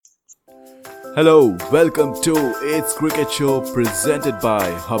Hello, welcome to It's Cricket Show presented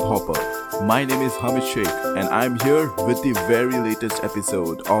by Hubhopper. My name is Hamid Sheikh and I'm here with the very latest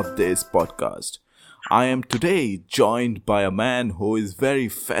episode of this podcast. I am today joined by a man who is very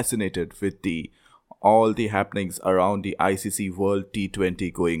fascinated with the all the happenings around the ICC World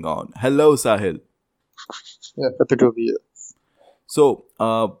T20 going on. Hello, Sahil. Yeah, happy to be here.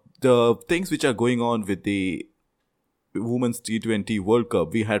 The things which are going on with the Women's T20 World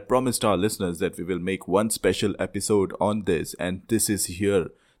Cup, we had promised our listeners that we will make one special episode on this, and this is here.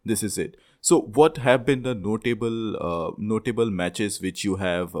 This is it. So, what have been the notable matches which you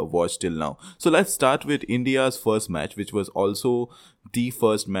have watched till now? So, let's start with India's first match, which was also the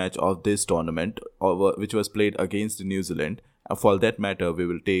first match of this tournament, which was played against New Zealand. For that matter, we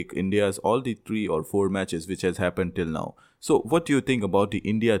will take India's all the 3 or 4 matches which has happened till now. So, what do you think about the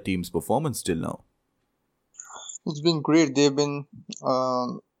India team's performance till now? It's been great. They've been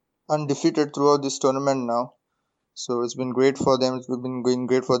undefeated throughout this tournament now. So it's been great for them. It's been going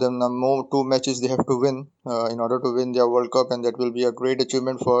great for them. Now, more 2 matches they have to win in order to win their World Cup, and that will be a great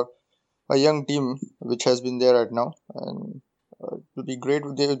achievement for a young team which has been there right now. And it will be great.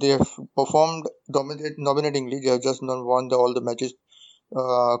 They have performed dominatingly. They have just not won all the matches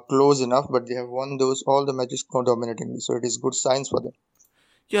close enough, but they have won all the matches dominatingly. So it is good signs for them.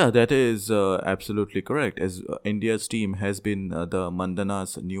 Yeah, that is absolutely correct. As India's team has been the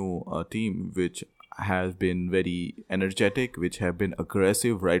Mandana's new team, which has been very energetic, which have been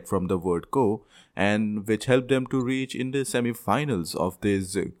aggressive right from the word go, and which helped them to reach in the semi-finals of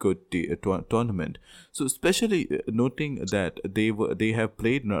this good tournament. So, especially noting that they have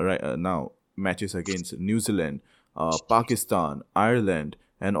played now matches against New Zealand, Pakistan, Ireland,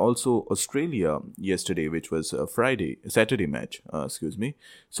 and also Australia yesterday, which was a Saturday match, excuse me.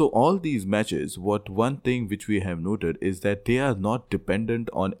 So all these matches, one thing which we have noted is that they are not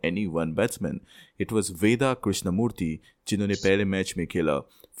dependent on any one batsman. It was Veda Krishnamurthy जिन्होंने पहले match में खेला.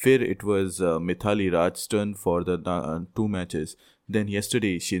 फिर it was Mithali Raj's turn for the 2 matches. Then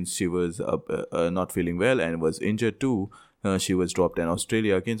yesterday, since she was not feeling well and was injured too, she was dropped. And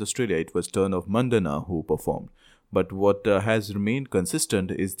against Australia, it was turn of Mandana who performed. But what has remained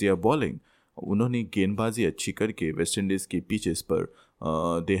consistent is their bowling. उन्होंने गेंदबाजी अच्छी करके West Indies के pitches पर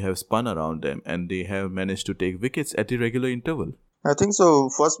they have spun around them and they have managed to take wickets at the regular interval. I think so.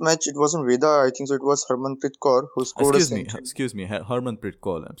 First match, it wasn't Veda. I think so. It was Harmanpreet Kaur who scored a century. Excuse me, Harmanpreet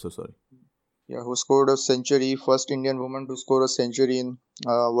Kaur. I'm so sorry. Yeah, who scored a century. First Indian woman to score a century in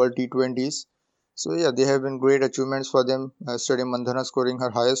World T20s. So yeah, they have been great achievements for them. Yesterday, Mandhana scoring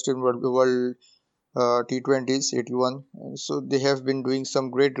her highest in World T20s, 81. So they have been doing some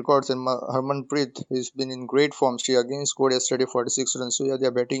great records, and Harmanpreet has been in great form. She again scored yesterday 46 runs. So yeah,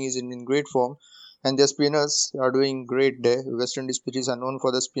 their batting is in great form, and their spinners are doing great there. West Indies pitches are known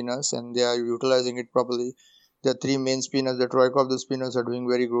for the spinners, and they are utilizing it properly. The 3 main spinners, the troika of the spinners, are doing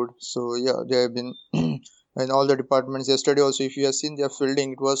very good. So yeah, they have been in all the departments. Yesterday also, if you have seen their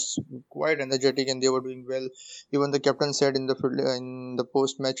fielding, it was quite energetic and they were doing well. Even the captain said in the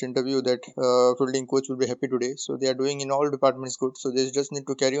post-match interview that fielding coach will be happy today. So they are doing in all departments good. So they just need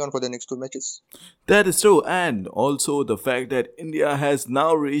to carry on for the next 2 matches. That is true, and also the fact that India has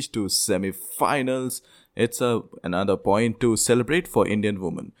now reached to semi-finals. It's another point to celebrate for Indian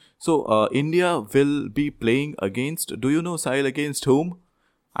women. So India will be playing against. Do you know, Sahil, against whom?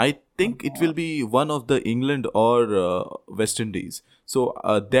 I think it will be one of the England or West Indies. So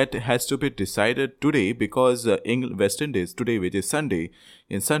that has to be decided today because West Indies today, which is Sunday,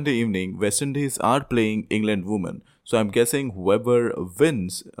 in Sunday evening, West Indies are playing England women. So I'm guessing whoever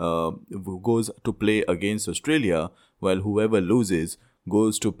wins goes to play against Australia, while whoever loses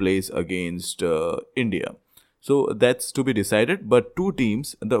goes to play against India. So that's to be decided. But 2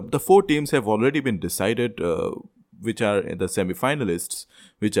 teams, the 4 teams have already been decided. Which are the semi-finalists,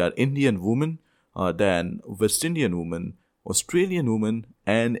 which are Indian women, then West Indian women, Australian women,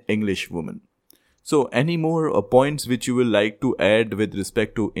 and English women. So, any more points which you will like to add with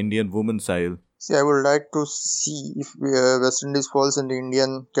respect to Indian women, Sahil? See, I would like to see if West Indies falls in the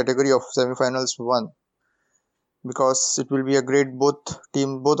Indian category of semi-finals 1, because it will be a great both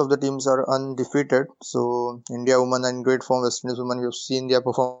of the teams are undefeated. So India women are in great form. West Indies women, we have seen their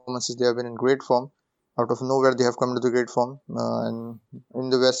performances; they have been in great form. Out of nowhere, they have come to the great form. And in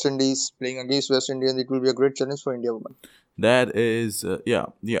the West Indies, playing against West Indians, it will be a great challenge for India women. That is, yeah.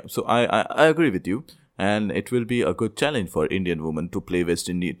 So I agree with you. And it will be a good challenge for Indian women to play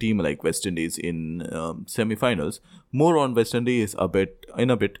team like West Indies in semi-finals. More on West Indies a bit.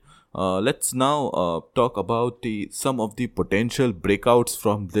 Let's now talk about some of the potential breakouts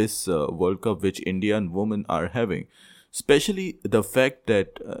from this World Cup which Indian women are having. especially the fact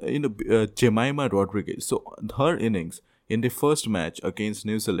that Jemima Rodriguez. So her innings in the first match against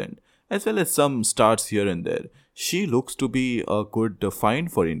New Zealand, as well as some starts here and there, she looks to be a good find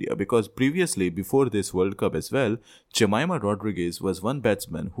for India, because previously, before this World Cup as well, Jemima Rodriguez was one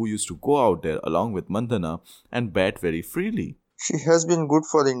batsman who used to go out there along with Mandana and bat very freely. She has been good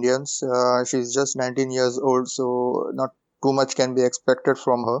for the Indians. She's just 19 years old, so not too much can be expected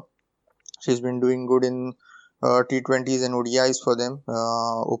from her. She's been doing good in T20s and ODIs for them.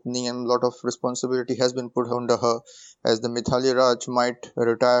 Opening and a lot of responsibility has been put under her, as the Mithali Raj might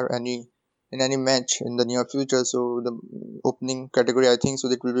retire in any match in the near future. So the opening category, I think, so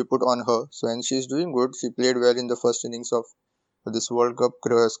that will be put on her. So and she's doing good. She played well in the first innings of this World Cup,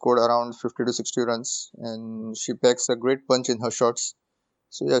 scored around 50 to 60 runs, and she packs a great punch in her shots.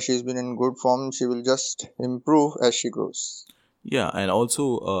 So yeah, she's been in good form. She will just improve as she grows. Yeah, and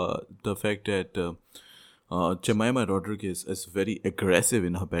also the fact that Jemima Rodriguez is very aggressive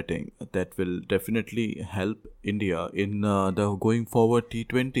in her batting. That will definitely help India in the going forward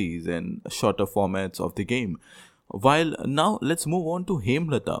T20s and shorter formats of the game. While now let's move on to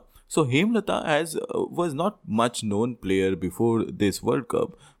Hemlata. So Hemlata was not much known player before this World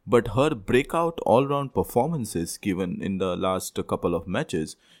Cup, but her breakout all-round performances given in the last couple of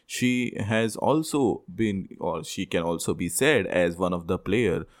matches, she has also been, or she can also be said as one of the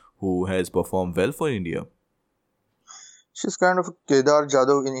player who has performed well for India. She's kind of Kedar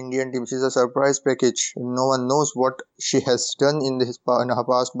Jadhav in Indian team. She's a surprise package. No one knows what she has done in her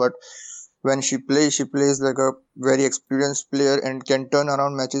past, but when she plays like a very experienced player and can turn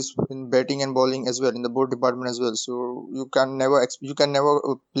around matches in batting and bowling as well, in the both department as well. So you can never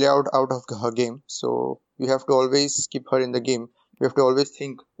play out of her game. So you have to always keep her in the game. You have to always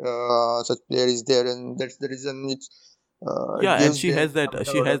think such player is there, and that's the reason it Yeah, and gives them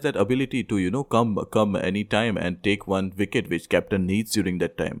she has that ability to come anytime and take one wicket which captain needs during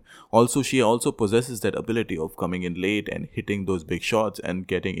that time. Also, she also possesses that ability of coming in late and hitting those big shots and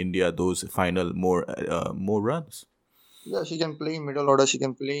getting India those final more runs. Yeah, she can play in middle order. She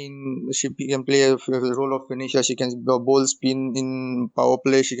can play a role of finisher. She can bowl spin in power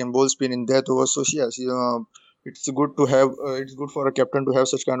play. She can bowl spin in death over. So it's good to have. It's good for a captain to have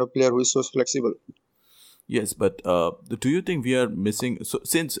such kind of player who is so flexible. Yes, but do you think we are missing? So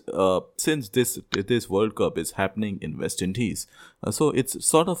since this World Cup is happening in West Indies, so it's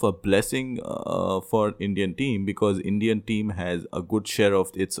sort of a blessing for Indian team, because Indian team has a good share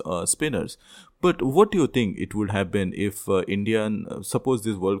of its spinners. But what do you think it would have been if suppose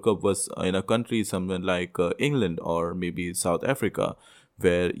this World Cup was in a country somewhere like England or maybe South Africa,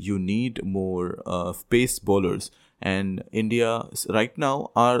 where you need more pace bowlers, and India right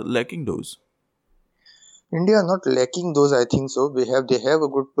now are lacking those. India are not lacking those. I think so. They have a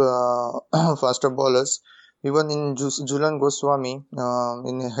good faster bowlers. Even in Julan Goswami,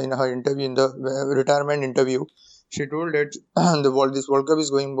 in her interview, in the retirement interview, she told that this World Cup is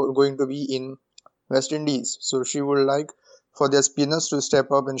going to be in West Indies. So she would like for their spinners to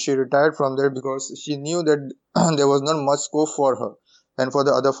step up, and she retired from there because she knew that there was not much scope for her and for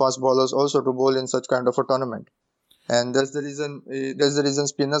the other fast bowlers also to bowl in such kind of a tournament. And that's the reason. That's the reason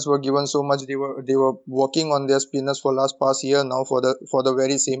spinners were given so much. They were working on their spinners for last past year now for the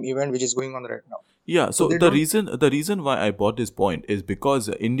very same event which is going on right now. Yeah, So so they the don't. reason why I bought this point is because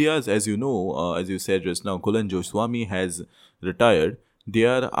India's, as you know, as you said just now, Kulan Goswami has retired.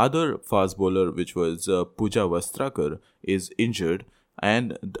 Their other fast bowler, which was Pooja Vastrakar, is injured,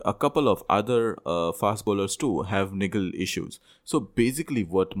 and a couple of other fast bowlers too have niggle issues. So basically,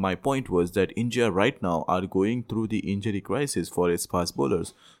 what my point was that India right now are going through the injury crisis for its fast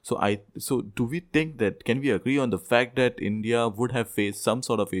bowlers. So do we think that, can we agree on the fact that India would have faced some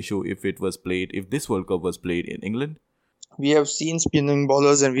sort of issue if this World Cup was played in England? We have seen spinning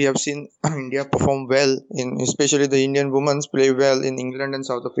bowlers and we have seen India perform well in, especially the Indian women's play well in England and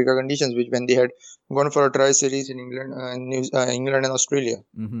South Africa conditions, which when they had gone for a try series in England England and Australia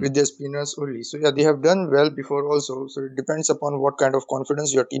Mm-hmm. with their spinners only. So yeah, they have done well before also. So it depends upon what kind of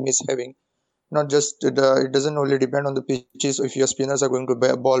confidence your team is having. Not just it doesn't only depend on the pitches if your spinners are going to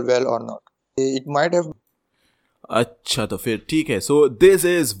ball well or not. It might have. अच्छा तो फिर ठीक है. So this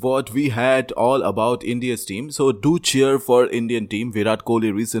is what we had all about India's team. So do cheer for Indian team. Virat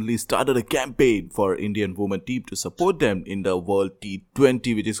Kohli recently started a campaign for Indian women team to support them in the World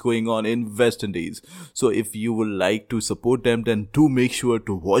T20 which is going on in West Indies. So if you would like to support them, then do make sure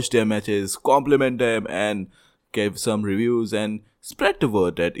to watch their matches, compliment them, and give some reviews and spread the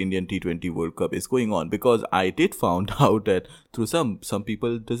word that Indian T20 World Cup is going on, because I did found out that through some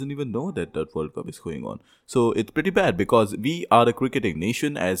people doesn't even know that that World Cup is going on. So it's pretty bad because we are a cricketing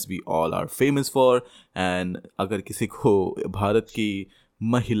nation, as we all are famous for. And अगर किसी को भारत की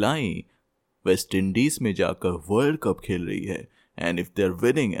महिलाएं West Indies में जाकर world cup खेल रही है, and if they're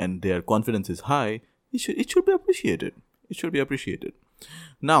winning and their confidence is high, it should be appreciated. It should be appreciated.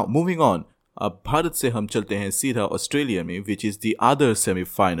 Now, moving on. अब भारत से हम चलते हैं सीधा ऑस्ट्रेलिया में, which is the other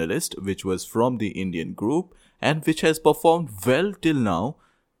semi-finalist, which was from the Indian group and which has performed well till now,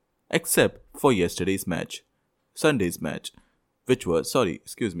 except for Saturday's match, which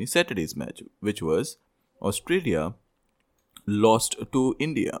was Australia lost to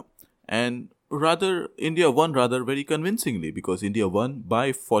India. And India won rather very convincingly, because India won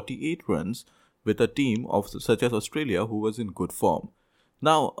by 48 runs with a team of such as Australia who was in good form.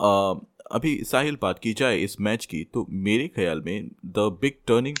 Now, अभी साहिल बात की जाए इस match की, तो मेरे ख्याल में the big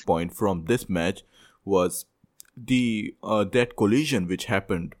turning point from this match was that collision which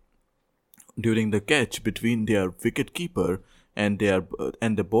happened during the catch between their wicket keeper and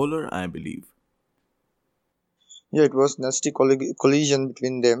the bowler, I believe. Yeah, it was nasty collision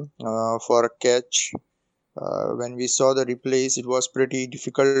between them for a catch. When we saw the replays, it was pretty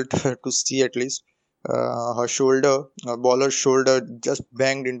difficult to see at least. Her bowler's shoulder just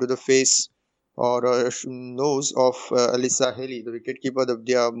banged into the face or nose of Alyssa Healy, the wicketkeeper,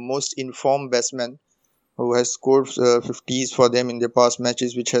 their most informed batsman, who has scored 50s for them in their past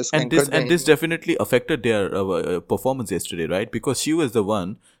matches, which has anchored them. This definitely affected their performance yesterday, right? Because she was the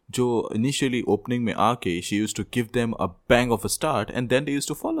one जो initially opening में आके she used to give them a bang of a start, and then they used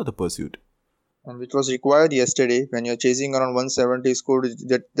to follow the pursuit. And which was required yesterday. When you're chasing around 170 score,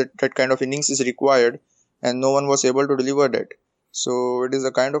 that kind of innings is required, and no one was able to deliver that. So it is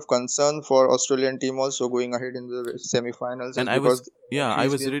a kind of concern for Australian team also going ahead in the semi-finals. And go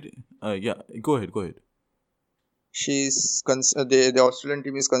ahead. The Australian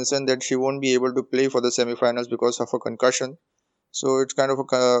team is concerned that she won't be able to play for the semi-finals because of a concussion. So it's kind of a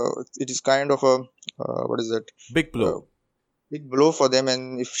what is that? Big blow. Big blow for them,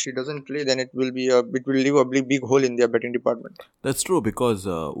 and if she doesn't play, then it will leave a big hole in their batting department. That's true, because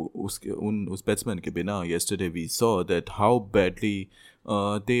us batsman ke bina yesterday we saw that how badly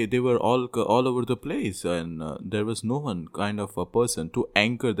they were all over the place, and there was no one kind of a person to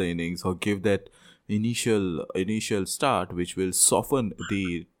anchor the innings or give that initial start which will soften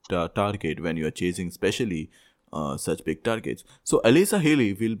the target when you are chasing, especially such big targets. So Alyssa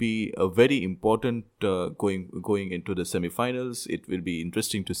Healy will be a very important going into the semi-finals. It will be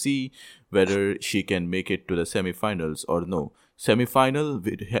interesting to see whether she can make it to the semi-finals or no. Semi-final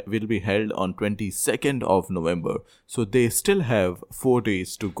will be held on 22nd of November. So they still have 4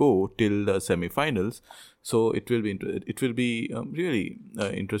 days to go till the semi-finals. So it will be really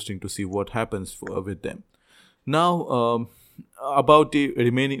interesting to see what happens with them. Now, about the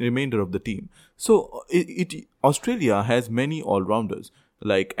remainder of the team. So Australia has many all-rounders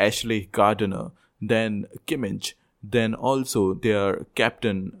like Ashley Gardner, then Kimmich, then also their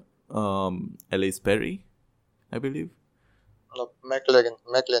captain Ellis Perry, I believe. No,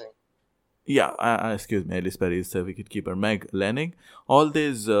 McLennan. Yeah, excuse me, Ellis Perry is the wicketkeeper. Meg Lanning. All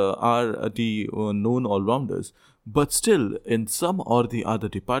these are the known all-rounders. But still, in some or the other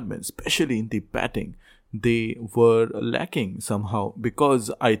departments, especially in the batting, they were lacking somehow,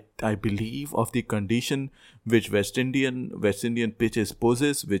 because I believe of the condition which West Indian pitches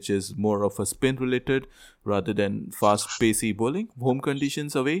poses, which is more of a spin related rather than fast pacey bowling. Home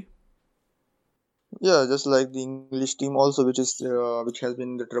conditions away. Yeah, just like the English team also, which has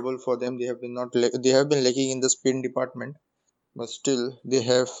been the trouble for them. They have been lacking in the spin department, but still they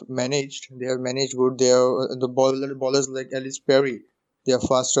have managed good. They are the bowlers like Ellis Perry. They are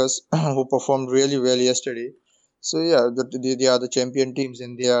fasters who performed really well yesterday. So yeah, they are the champion teams,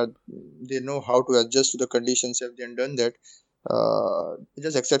 and they know how to adjust to the conditions. Have they done that?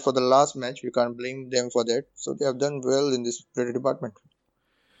 Just except for the last match, we can't blame them for that. So they have done well in this department.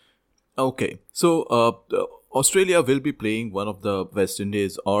 Okay, so Australia will be playing one of the West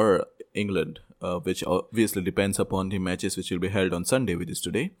Indies or England, which obviously depends upon the matches which will be held on Sunday, which is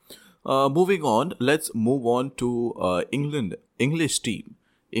today. Moving on, let's move on to English team,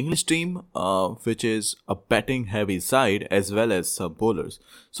 which is a batting heavy side as well as some bowlers.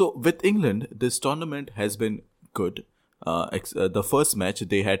 So with England, this tournament has been good. The first match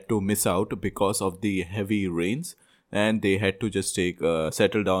they had to miss out because of the heavy rains, and they had to just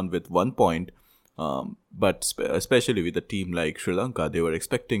settle down with 1 point. But especially with a team like Sri Lanka, they were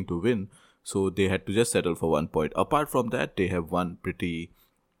expecting to win, so they had to just settle for 1 point. Apart from that, they have won pretty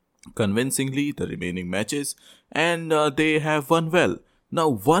convincingly the remaining matches, and they have won well. Now,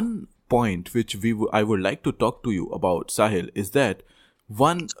 one point which I would like to talk to you about, Sahil, is that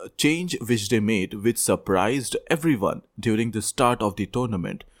one change which they made which surprised everyone during the start of the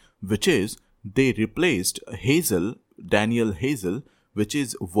tournament, which is they replaced Daniel Hazel, which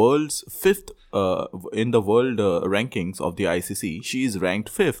is world's fifth in the world rankings of the ICC. She is ranked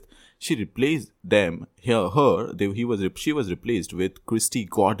fifth. She replaced them. She was replaced with Christy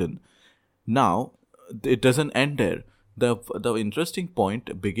Gordon. Now, it doesn't end there. The interesting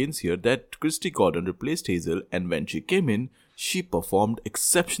point begins here that Christy Gordon replaced Hazel, and when she came in, she performed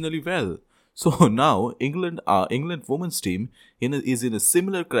exceptionally well. So now England women's team is in a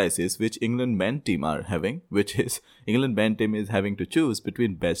similar crisis which England men team are having, which is England men team is having to choose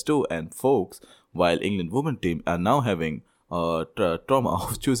between Bairstow and Foakes, while England women team are now having trauma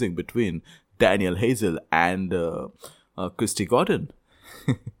of choosing between Daniel Hazel and Christy Gordon.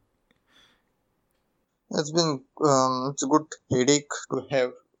 It's a good headache to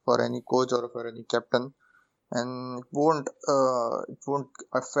have for any coach or for any captain, and it won't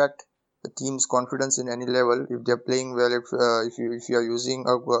affect the team's confidence in any level if they're playing well. If you are using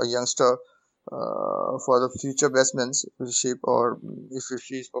a youngster for the future batsmanship, or if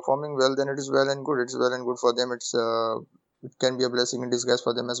she is performing well, then it is well and good. It's well and good for them. It can be a blessing in disguise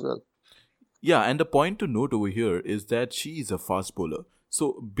for them as well. Yeah, and the point to note over here is that she is a fast bowler.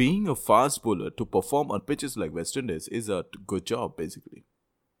 So being a fast bowler to perform on pitches like West Indies is a good job, basically.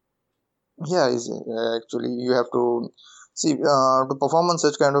 Yeah, actually you have to see to perform on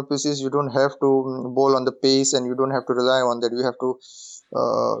such kind of pitches. You don't have to bowl on the pace, and you don't have to rely on that. You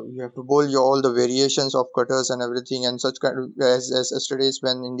have to bowl all the variations of cutters and everything, and such kind of, as yesterday's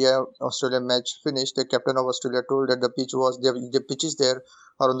when India Australia match finished, the captain of Australia told that the pitches there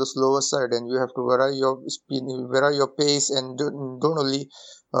are on the slower side, and you have to vary your speed, vary your pace, and don't only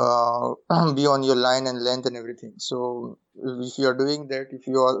be on your line and length and everything. So if you are doing that, if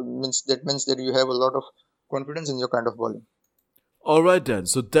you are means that you have a lot of confidence in your kind of bowling. Alright then,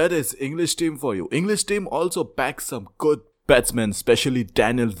 so that is English team for you. English team also backs some good batsmen, especially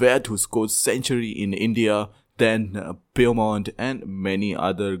Daniel Wade, who scored century in India, then Beaumont, and many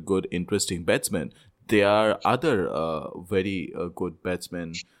other good, interesting batsmen. There are other very good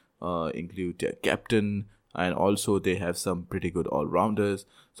batsmen, include their captain, and also they have some pretty good all-rounders.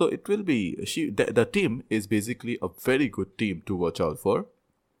 So it will be the team is basically a very good team to watch out for.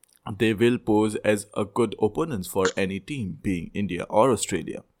 They will pose as a good opponents for any team, being India or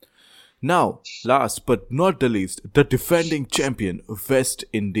Australia. Now, last but not the least, the defending champion West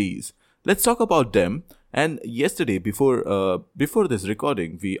Indies. Let's talk about them. And yesterday, before this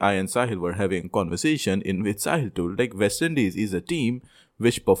recording, I and Sahil were having a conversation in which Sahil told like West Indies is a team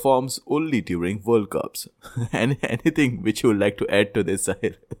which performs only during World Cups. And anything which you would like to add to this,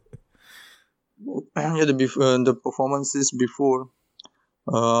 Sahil? Yeah, the performances before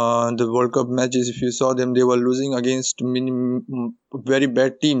the World Cup matches, if you saw them, they were losing against very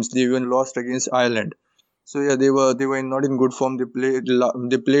bad teams. They even lost against Ireland. So yeah, they were not in good form. They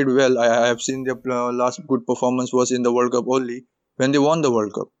played well. I have seen their last good performance was in the World Cup only when they won the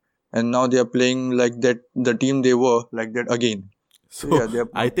World Cup, and now they are playing like that. The team they were like that again. So So yeah,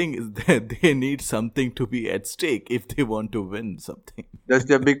 I think that they need something to be at stake if they want to win something. that's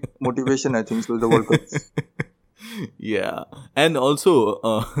their big motivation, I think, so the World Cup. Yeah, and also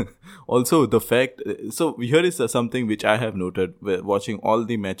also the fact, so here is something which I have noted watching all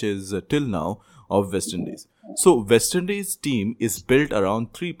the matches till now of West Indies. So West Indies team is built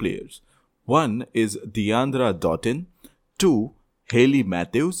around three players. One is Deandra Doughton, two Hayley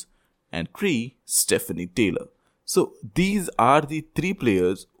Matthews, and three Stephanie Taylor. So these are the three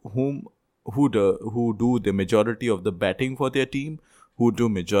players who do the majority of the batting for their team, who do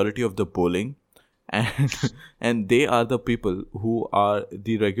majority of the bowling, and and they are the people who are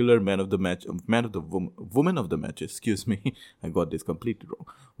the regular woman of the matches. Excuse me, I got this completely wrong.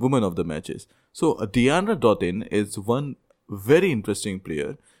 Woman of the matches. So Deandra Doughton is one very interesting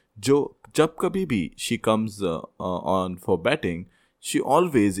player. जो जब कभी भी she comes on for batting, she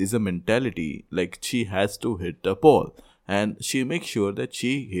always is a mentality like she has to hit the ball, and she makes sure that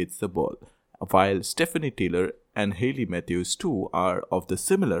she hits the ball. While Stephanie Taylor and Hayley Matthews too are of the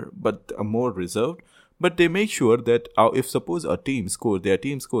similar but more reserved, but they make sure that if suppose their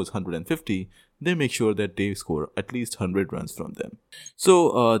team scores 150, they make sure that they score at least 100 runs from them.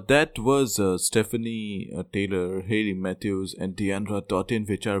 So that was Stephanie Taylor, Hayley Matthews, and Deandra Doughton,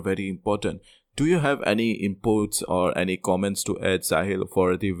 which are very important. Do you have any inputs or any comments to add, Sahil,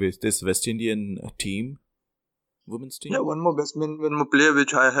 for this West Indian team, women's Yeah, team? one more player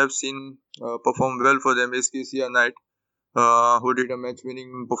which I have seen perform well for them is KCR Knight. who did a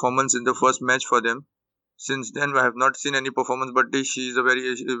match-winning performance in the first match for them. Since then, I have not seen any performance, but she is a very,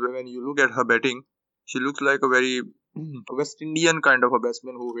 when you look at her batting, she looks like a very West Indian kind of a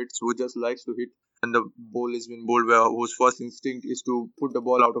batsman who hits, who just likes to hit. And the ball is been bowled where whose first instinct is to put the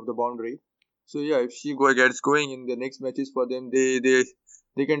ball out of the boundary. So yeah, if she gets going in the next matches for them,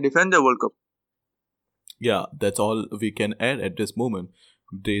 they can defend the World Cup. Yeah, that's all we can add at this moment.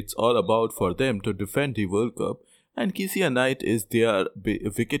 It's all about for them to defend the World Cup. And Kecia Knight is their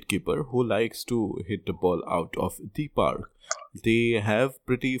wicketkeeper who likes to hit the ball out of the park. They have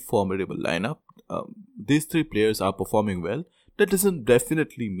pretty formidable lineup. These three players are performing well. That doesn't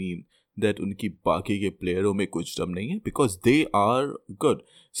definitely mean that उनकी बाकी के प्लेयरों में कुछ दम नहीं है because they are good.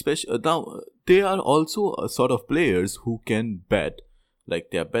 Now they are also a sort of players who can bat.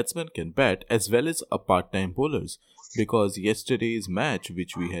 Like their batsmen can bat as well as a part-time bowlers. Because yesterday's match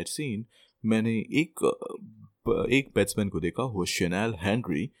which we had seen, मैंने एक batsman को देखा who was Chanel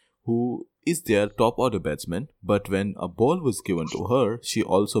Henry, who is their top order batsman, but when a ball was given to her, she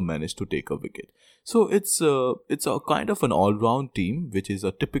also managed to take a wicket. So it's a kind of an all-round team, which is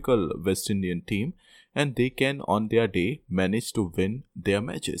a typical West Indian team, and they can on their day manage to win their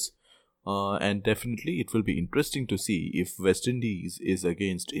matches. And definitely it will be interesting to see if West Indies is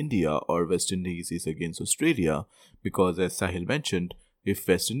against India or West Indies is against Australia, because as Sahil mentioned, if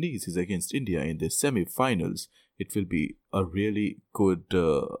West Indies is against India in the semi-finals, it will be a really good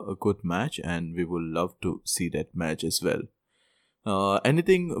match, and we will love to see that match as well.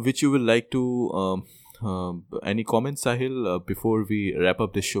 Anything which you would like to any comments, Sahil, before we wrap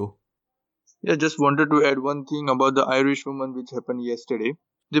up the show? Yeah, just wanted to add one thing about the Irish woman which happened yesterday.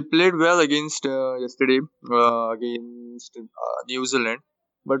 They played well against yesterday against New Zealand.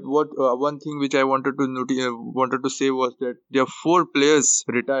 But what one thing which I wanted to say was that there are 4 players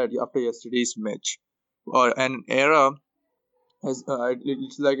retired after yesterday's match, or an era.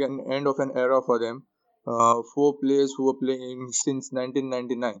 It's like an end of an era for them. 4 players who were playing since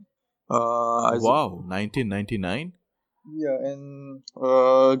 1999. Wow, 1999. Yeah, and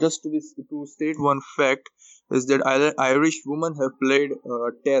just to state one fact is that Irish women have played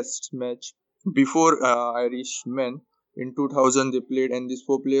a test match before Irish men. In 2000 they played, and these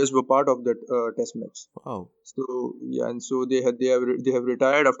 4 players were part of that test match. Wow. So yeah, and so they have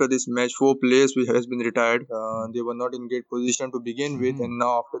retired after this match. 4 players which has been retired. They were not in great position to begin with, and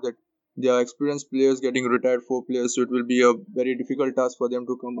now after that they are experienced players getting retired. 4 players, so it will be a very difficult task for them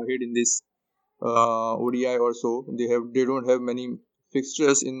to come ahead in this ODI or so. They don't have many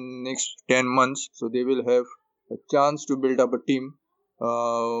fixtures in next 10 months, so they will have a chance to build up a team.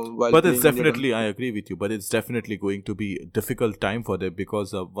 But it's definitely, I agree with you, but it's definitely going to be a difficult time for them,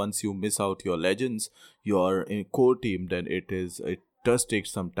 because once you miss out your legends, your core team, then it does take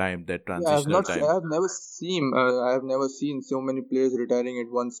some time, that transitional time. I have never seen so many players retiring at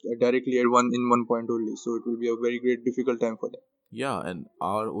once, directly in one point only. So it will be a very great difficult time for them. Yeah, and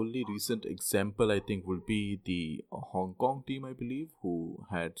our only recent example, I think, will be the Hong Kong team, I believe, who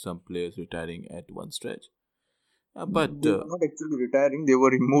had some players retiring at one stretch. But they were not actually retiring; they were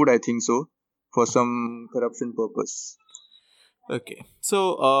removed, I think so, for some corruption purpose. Okay,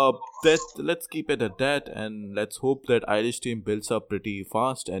 so let's keep it at that, and let's hope that Irish team builds up pretty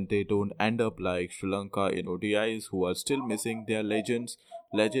fast and they don't end up like Sri Lanka in ODIs, who are still missing their legends,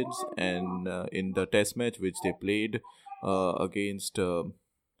 and in the test match which they played against in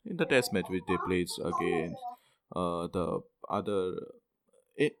the test match which they played against the other.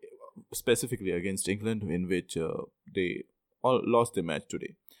 Specifically against England, in which they all lost the match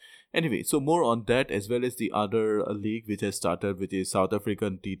today. Anyway, so more on that, as well as the other league which has started, which is South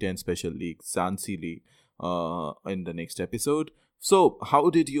African T10 Special League, Zansi League, in the next episode. So, how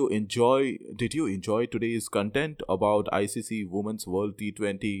did you enjoy today's content about ICC Women's World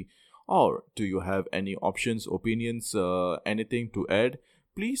T20, or do you have any options, opinions, anything to add?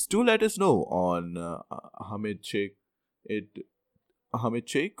 Please do let us know on Hamid Sheikh. Hamid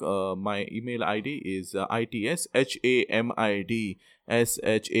Sheikh. My email ID is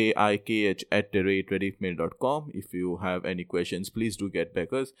itshamidshAIKH@rediffmail.com. If you have any questions, please do get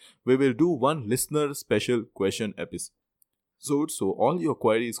back us. We will do one listener special question episode. So all your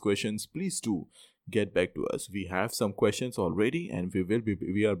queries, questions, please do get back to us. We have some questions already, and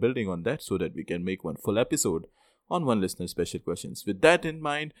we are building on that so that we can make one full episode on one listener special questions. With that in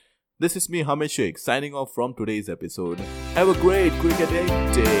mind, this is me, Hamid Sheikh, signing off from today's episode. Have a great cricketing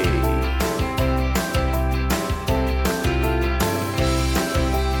day.